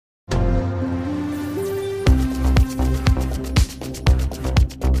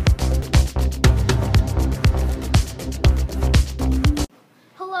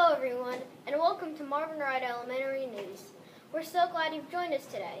glad you've joined us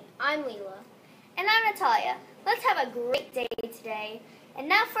today. I'm Leela. And I'm Natalia. Let's have a great day today. And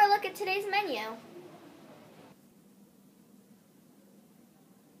now for a look at today's menu.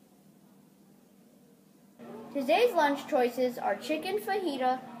 Today's lunch choices are chicken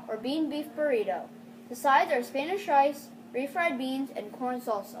fajita or bean beef burrito. The sides are Spanish rice, refried beans, and corn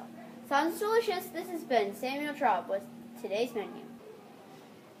salsa. Sounds delicious. This has been Samuel Traub with today's menu.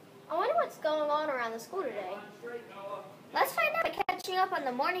 I wonder what's going on around the school today. Let's find out by catching up on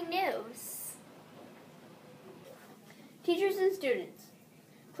the morning news. Teachers and students,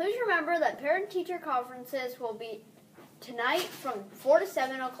 please remember that parent-teacher conferences will be tonight from 4 to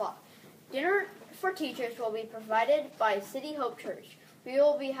 7 o'clock. Dinner for teachers will be provided by City Hope Church. We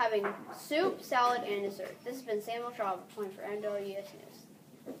will be having soup, salad, and dessert. This has been Samuel Traub reporting for NWS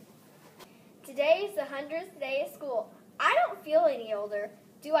News. Today is the 100th day of school. I don't feel any older.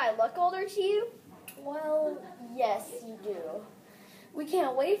 Do I look older to you? Well, yes, you do. We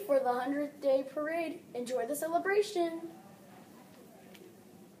can't wait for the 100th day parade. Enjoy the celebration.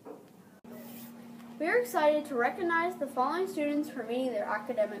 We are excited to recognize the following students for meeting their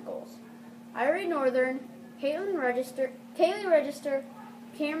academic goals: Irie Northern, Kaylee Register,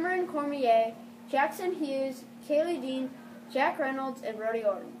 Cameron Cormier, Jackson Hughes, Kaylee Dean, Jack Reynolds, and Brody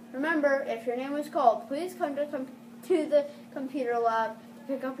Orton. Remember, if your name was called, please come to the computer lab to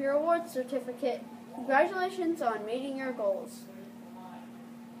pick up your award certificate. Congratulations on meeting your goals.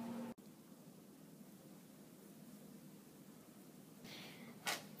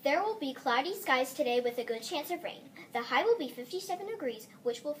 There will be cloudy skies today with a good chance of rain. The high will be 57 degrees,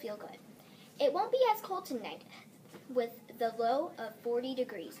 which will feel good. It won't be as cold tonight with the low of 40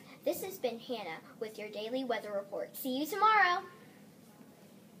 degrees. This has been Hannah with your daily weather report. See you tomorrow.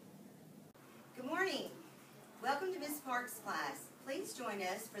 Good morning. Welcome to Ms. Park's class. Please join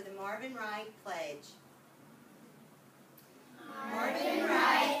us for the Marvin Wright Pledge. Marvin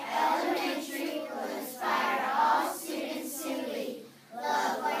Wright Elementary will inspire all students to lead,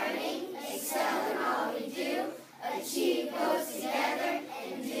 love learning, excel in all we do, achieve goals together,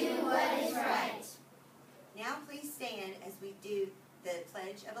 and do what is right. Now please stand as we do the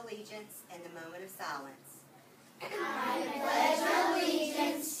Pledge of Allegiance and the moment of silence. I pledge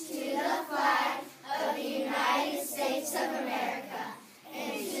allegiance to the flag of the United States of America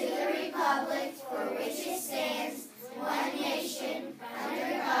and to the republic for which it stands, one nation,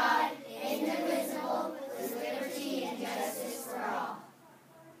 under God, indivisible, with liberty and justice for all.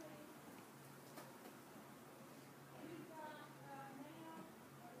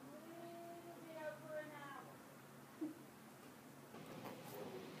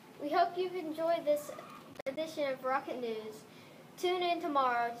 We hope you've enjoyed this edition of Rocket News. Tune in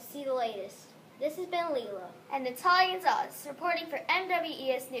tomorrow to see the latest. This has been Leela. And Natalia Zaz reporting for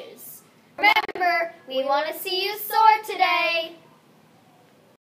NWES News. Remember, we want to see you soar today.